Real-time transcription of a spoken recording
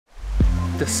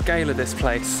The scale of this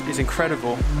place is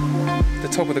incredible. The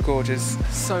top of the gorge is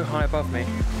so high above me.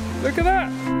 Look at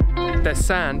that! There's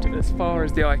sand as far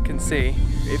as the eye can see.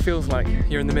 It feels like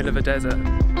you're in the middle of a desert.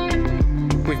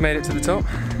 We've made it to the top.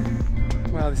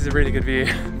 Wow, this is a really good view.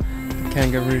 The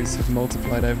kangaroos have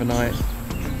multiplied overnight.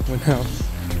 We're now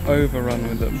overrun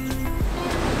with them.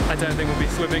 I don't think we'll be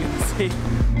swimming in the sea.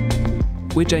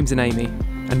 We're James and Amy,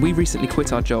 and we recently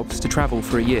quit our jobs to travel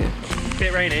for a year.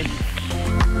 Bit rainy.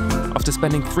 After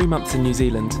spending 3 months in New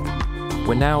Zealand,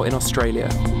 we're now in Australia.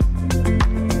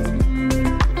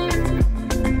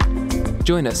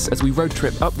 Join us as we road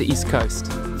trip up the east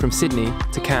coast, from Sydney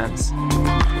to Cairns.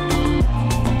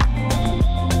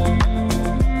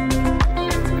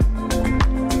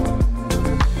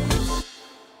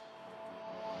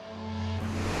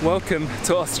 Welcome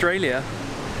to Australia.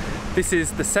 This is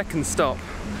the second stop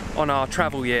on our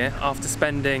travel year after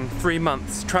spending 3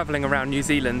 months travelling around New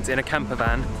Zealand in a camper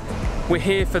van. We're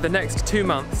here for the next 2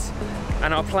 months,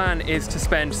 and our plan is to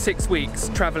spend 6 weeks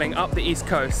travelling up the east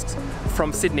coast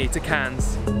from Sydney to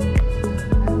Cairns.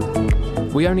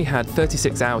 We only had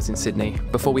 36 hours in Sydney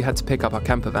before we had to pick up our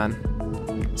camper van.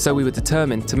 So we were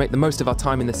determined to make the most of our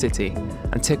time in the city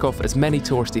and tick off as many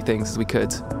touristy things as we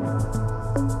could.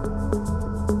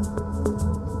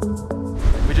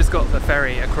 We just got the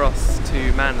ferry across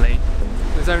to Manly.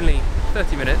 It was only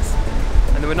 30 minutes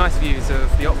and there were nice views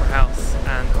of the Opera House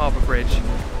and Harbour Bridge.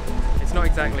 It's not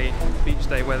exactly beach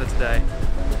day weather today,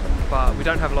 but we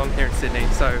don't have long here in Sydney,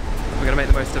 so we're going to make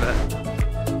the most of it.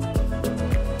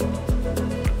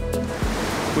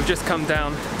 We've just come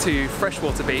down to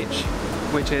Freshwater Beach,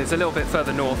 which is a little bit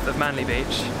further north of Manly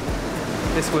Beach.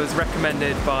 This was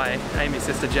recommended by Amy's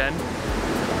sister Jen,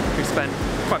 who spent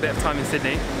quite a bit of time in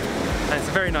Sydney, and it's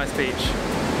a very nice beach,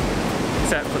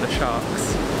 except for the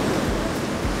sharks.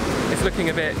 It's looking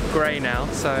a bit grey now,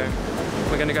 so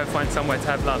we're going to go find somewhere to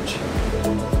have lunch.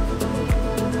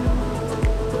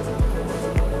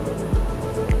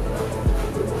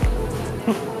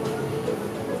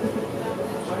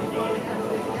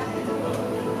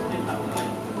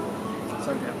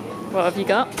 What have you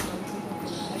got?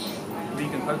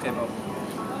 Vegan poke bowl.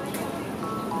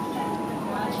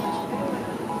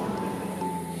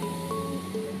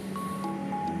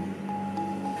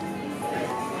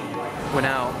 We're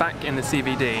now back in the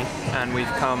CBD and we've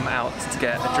come out to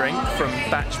get a drink from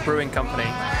Batch Brewing Company.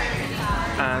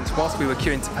 And whilst we were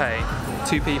queuing to pay,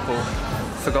 2 people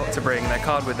forgot to bring their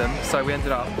card with them, so we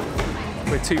ended up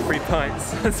with 2 free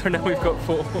pints. So now we've got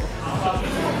 4.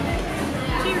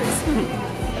 Cheers!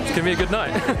 It's gonna be a good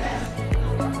night.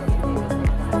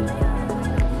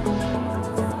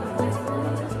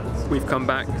 We've come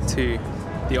back to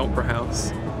the Opera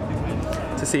House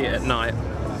to see it at night.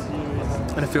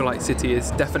 And I feel like City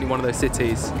is definitely one of those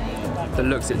cities that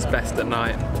looks its best at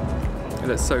night. It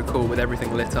looks so cool with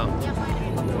everything lit up.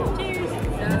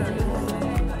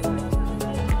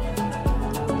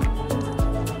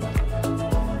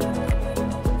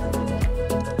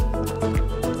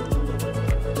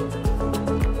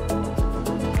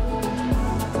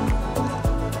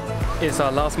 It's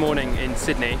our last morning in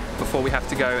Sydney before we have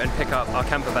to go and pick up our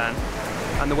camper van,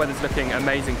 and the weather's looking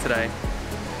amazing today.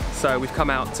 So we've come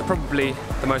out to probably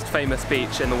the most famous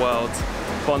beach in the world,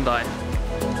 Bondi.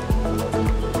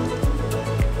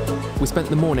 We spent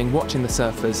the morning watching the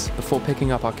surfers before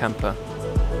picking up our camper.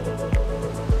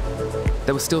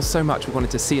 There was still so much we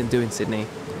wanted to see and do in Sydney,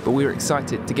 but we were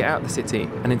excited to get out of the city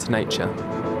and into nature.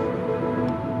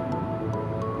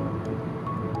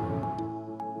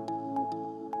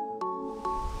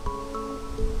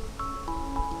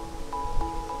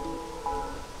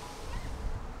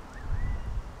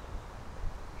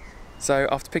 So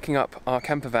after picking up our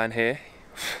camper van here,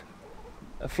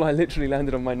 a fly literally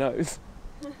landed on my nose.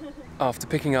 After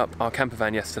picking up our camper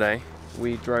van yesterday,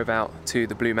 we drove out to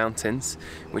the Blue Mountains,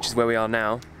 which is where we are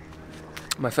now.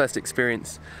 My first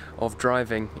experience of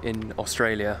driving in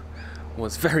Australia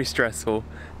was very stressful.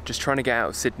 Just trying to get out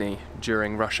of Sydney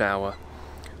during rush hour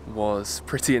was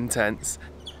pretty intense.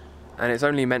 And it's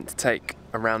only meant to take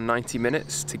around 90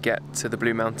 minutes to get to the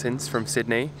Blue Mountains from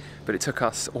Sydney, but it took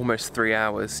us almost 3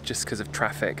 hours just because of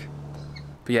traffic.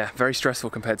 But yeah, very stressful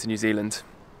compared to New Zealand.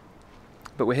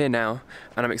 But we're here now,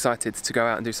 and I'm excited to go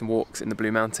out and do some walks in the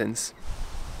Blue Mountains.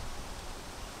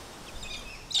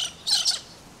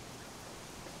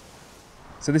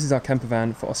 So this is our camper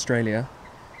van for Australia.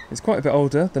 It's quite a bit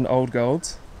older than Old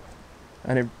Gold,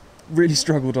 and it really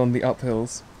struggled on the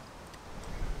uphills.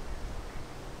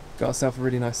 Got ourselves a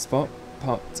really nice spot,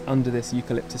 parked under this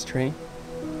eucalyptus tree.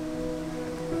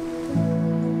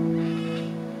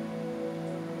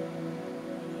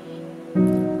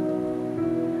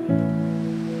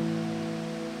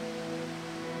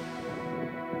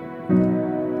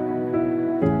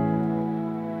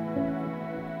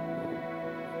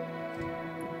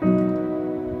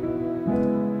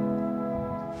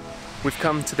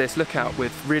 come to this lookout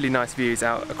with really nice views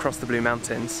out across the Blue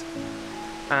Mountains.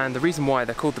 And the reason why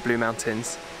they're called the Blue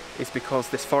Mountains is because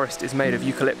this forest is made of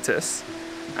eucalyptus,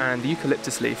 and the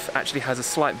eucalyptus leaf actually has a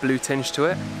slight blue tinge to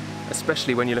it,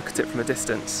 especially when you look at it from a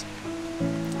distance.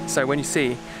 So when you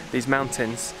see these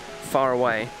mountains far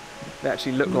away, they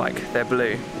actually look like they're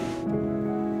blue.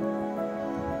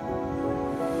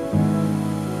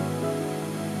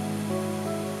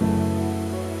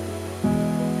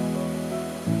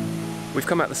 We've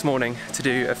come out this morning to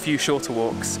do a few shorter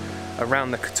walks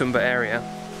around the Katoomba area.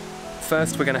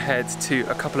 First we're going to head to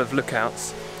a couple of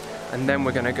lookouts, and then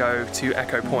we're going to go to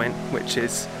Echo Point, which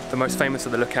is the most famous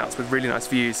of the lookouts with really nice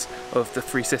views of the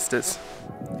Three Sisters.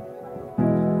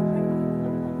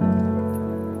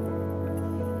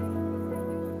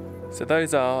 So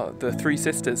those are the Three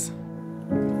Sisters.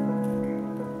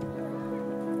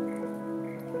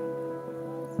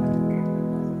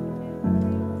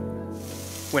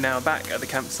 We're now back at the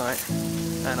campsite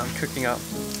and I'm cooking up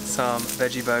some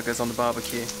veggie burgers on the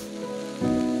barbecue.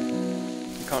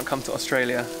 You can't come to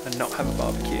Australia and not have a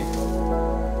barbecue.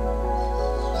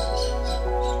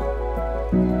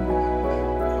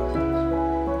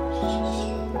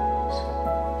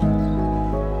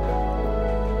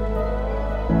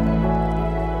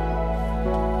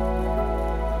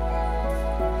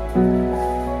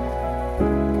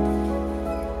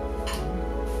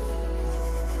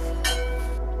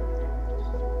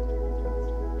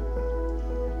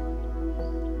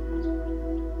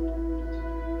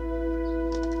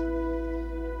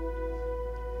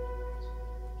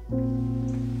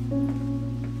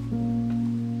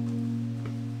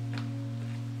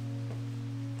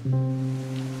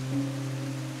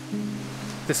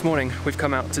 This morning we've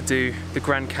come out to do the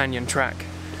Grand Canyon track,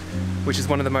 which is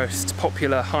one of the most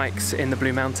popular hikes in the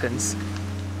Blue Mountains.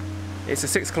 It's a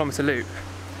 6-kilometre loop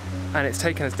and it's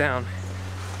taken us down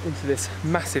into this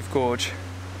massive gorge.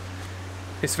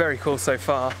 It's very cool so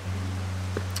far,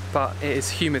 but it is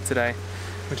humid today,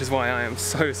 which is why I am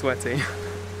so sweaty.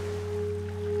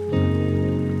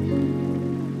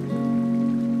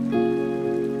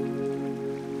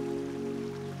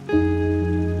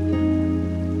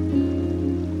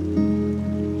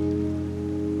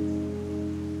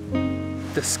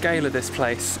 The scale of this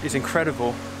place is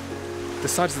incredible. The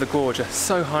sides of the gorge are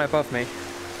so high above me.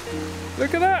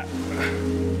 Look at that!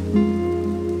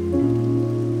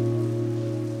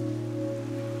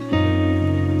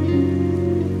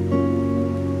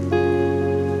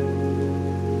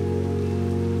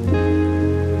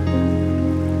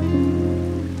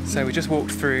 So we just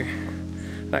walked through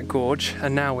that gorge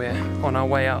and now we're on our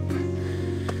way up,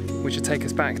 which will take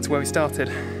us back to where we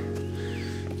started.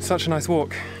 Such a nice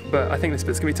walk, but I think this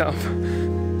bit's gonna be tough.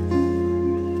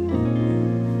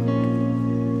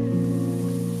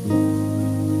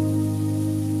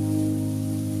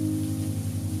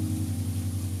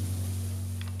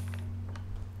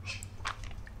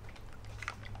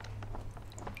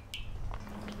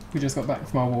 We just got back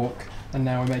from our walk and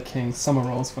now we're making summer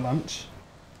rolls for lunch.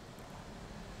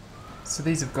 So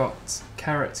these have got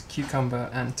carrot, cucumber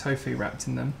and tofu wrapped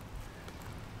in them,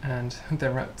 and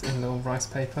they're wrapped in little rice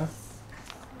paper.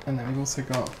 And then we've also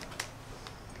got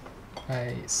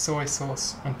a soy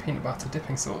sauce and peanut butter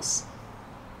dipping sauce.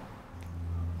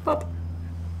 Pop!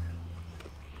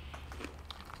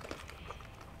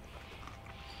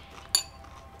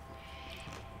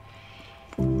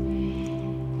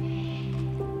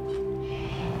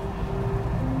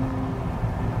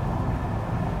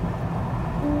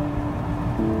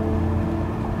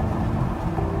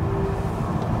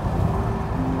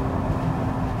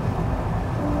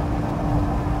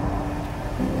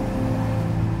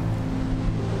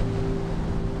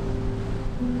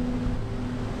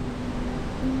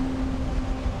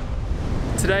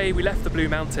 Today we left the Blue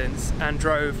Mountains and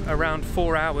drove around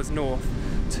 4 hours north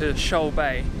to Shoal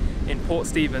Bay in Port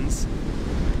Stephens.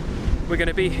 We're going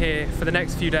to be here for the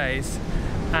next few days,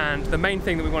 and the main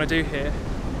thing that we want to do here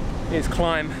is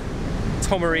climb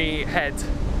Tomaree Head,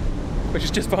 which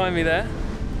is just behind me there.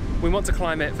 We want to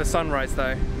climb it for sunrise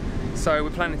though, so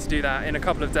we're planning to do that in a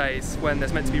couple of days when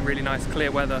there's meant to be really nice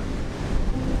clear weather.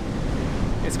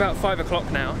 It's about 5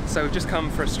 o'clock now, so we've just come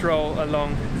for a stroll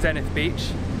along Zenith Beach,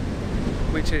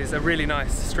 which is a really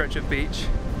nice stretch of beach.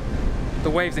 The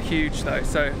waves are huge though,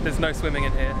 so there's no swimming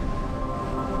in here.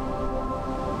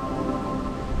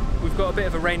 We've got a bit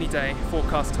of a rainy day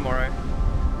forecast tomorrow,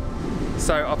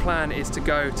 so our plan is to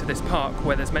go to this park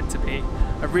where there's meant to be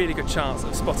a really good chance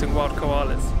of spotting wild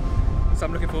koalas. So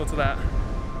I'm looking forward to that.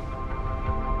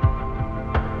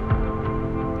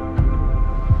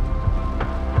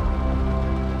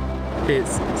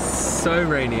 It's so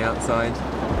rainy outside,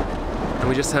 and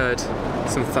we just heard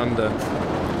some thunder.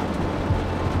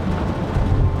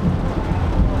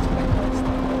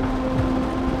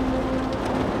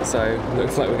 So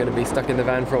looks like we're going to be stuck in the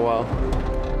van for a while.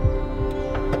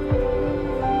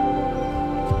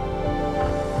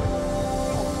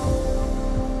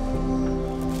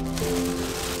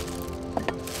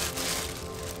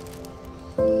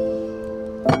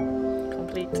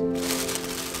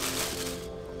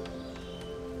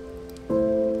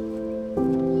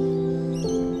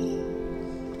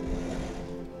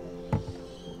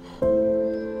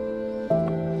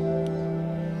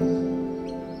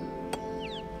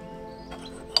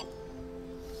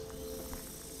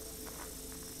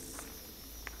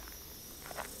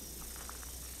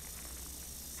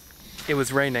 It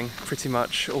was raining pretty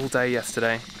much all day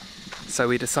yesterday, so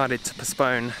we decided to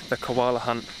postpone the koala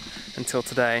hunt until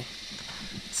today.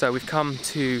 So we've come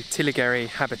to Tilligerry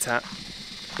Habitat,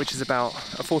 which is about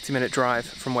a 40-minute drive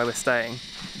from where we're staying,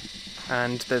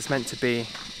 and there's meant to be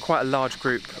quite a large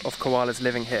group of koalas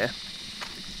living here.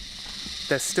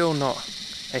 There's still not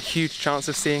a huge chance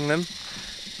of seeing them.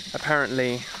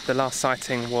 Apparently the last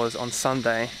sighting was on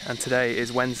Sunday and today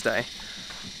is Wednesday,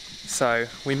 so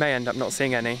we may end up not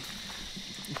seeing any.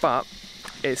 But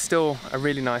it's still a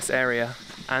really nice area,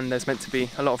 and there's meant to be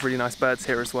a lot of really nice birds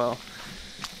here as well.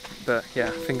 But yeah,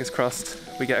 fingers crossed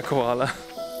we get a koala.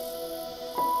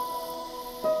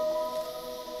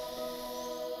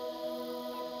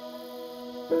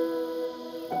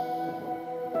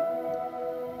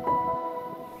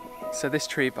 So this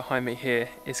tree behind me here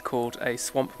is called a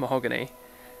swamp mahogany.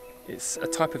 It's a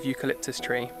type of eucalyptus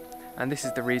tree, and this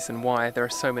is the reason why there are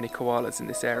so many koalas in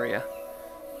this area.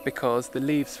 Because the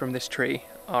leaves from this tree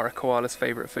are a koala's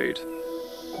favourite food.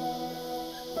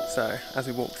 So as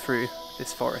we walk through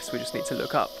this forest, we just need to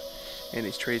look up in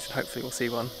these trees and hopefully we'll see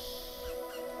one.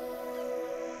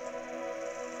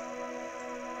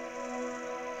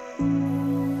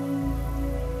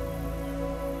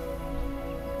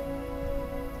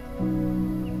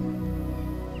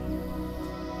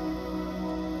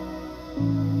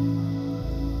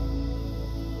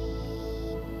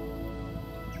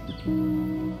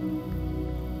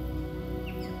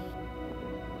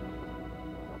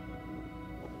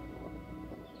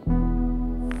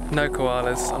 No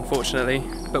koalas, unfortunately,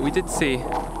 but we did see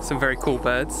some very cool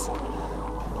birds.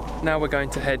 Now we're going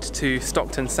to head to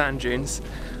Stockton Sand Dunes,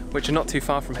 which are not too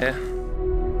far from here.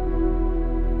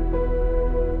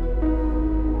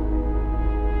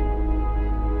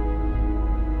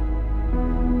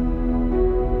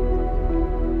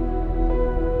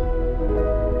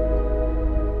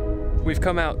 We've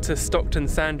come out to Stockton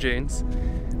Sand Dunes,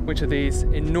 which are these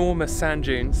enormous sand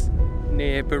dunes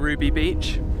near Bondi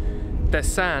Beach. There's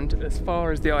sand as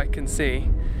far as the eye can see,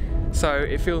 so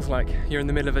it feels like you're in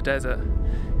the middle of a desert.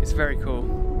 It's very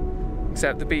cool,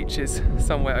 except the beach is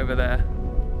somewhere over there.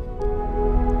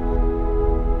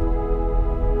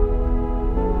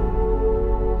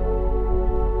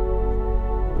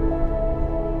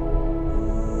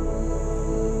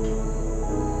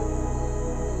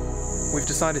 We've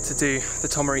decided to do the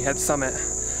Tomaree Head summit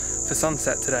for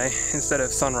sunset today instead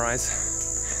of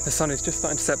sunrise. The sun is just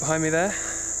starting to set behind me there,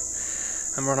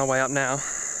 and we're on our way up now.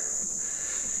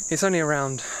 It's only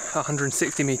around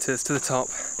 160 meters to the top,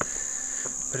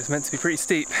 but it's meant to be pretty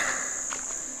steep.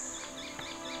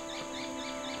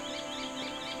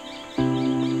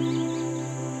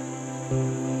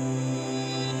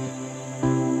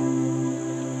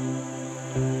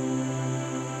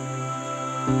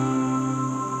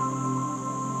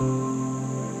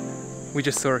 We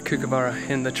just saw a kookaburra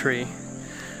in the tree,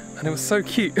 and it was so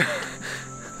cute.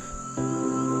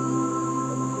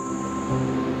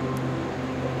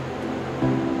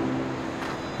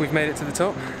 We've made it to the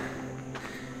top.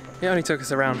 It only took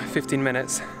us around 15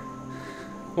 minutes.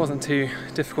 Wasn't too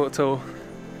difficult at all.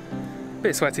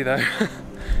 Bit sweaty though.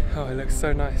 Oh, it looks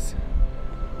so nice.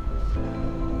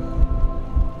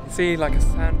 You see like a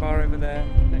sandbar over there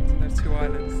connecting those two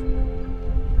islands.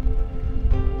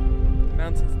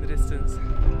 Mountains in the distance.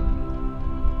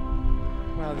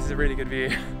 Wow, this is a really good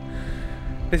view.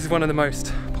 This is one of the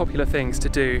most popular things to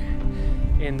do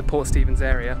in the Port Stephens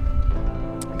area,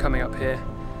 coming up here.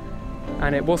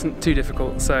 And it wasn't too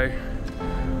difficult, so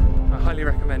I highly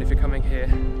recommend if you're coming here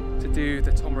to do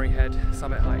the Tomaree Head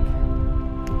summit hike.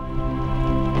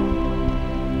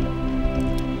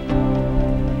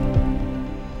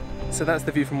 So that's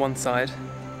the view from one side,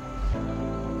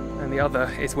 and the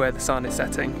other is where the sun is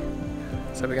setting.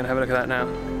 So we're going to have a look at that now.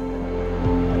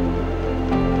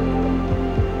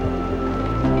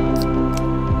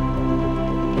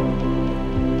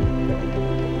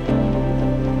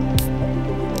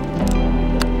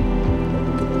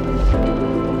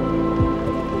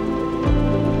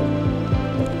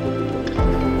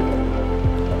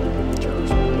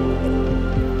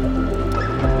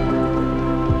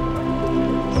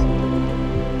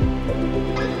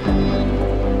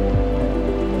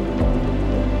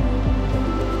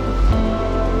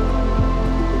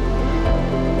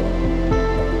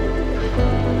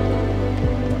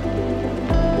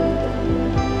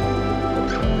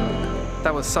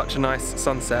 was such a nice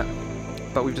sunset,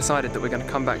 but we've decided that we're going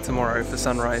to come back tomorrow for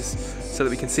sunrise so that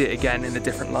we can see it again in a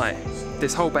different light.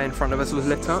 This whole bay in front of us was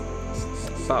lit up,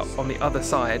 but on the other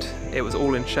side it was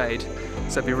all in shade,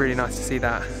 so it'd be really nice to see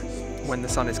that when the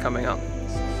sun is coming up.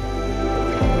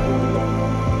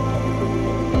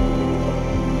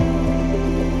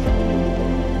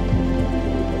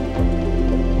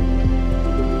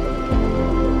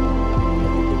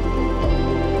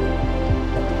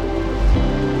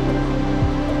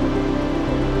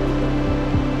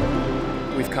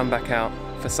 Come back out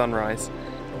for sunrise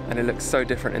and it looks so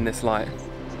different in this light.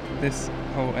 This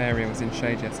whole area was in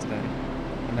shade yesterday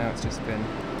and now it's just been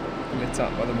lit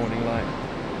up by the morning light.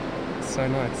 It's so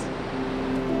nice.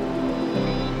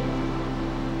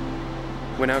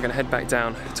 We're now going to head back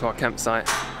down to our campsite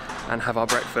and have our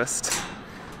breakfast,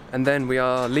 and then we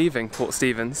are leaving Port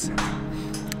Stephens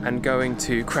and going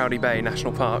to Crowdy Bay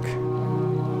National Park.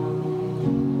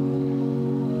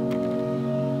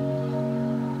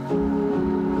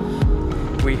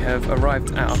 We have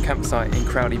arrived at our campsite in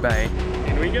Crowdy Bay.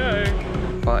 In we go!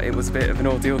 But it was a bit of an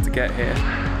ordeal to get here.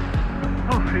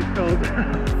 Oh, it's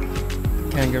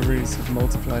cold. Kangaroos have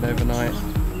multiplied overnight.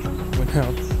 We're now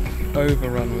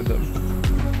overrun with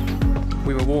them.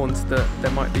 We were warned that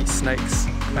there might be snakes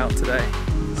out today,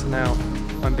 so now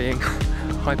I'm being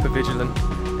hyper vigilant.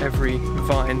 Every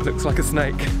vine looks like a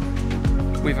snake.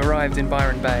 We've arrived in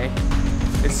Byron Bay.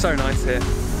 It's so nice here.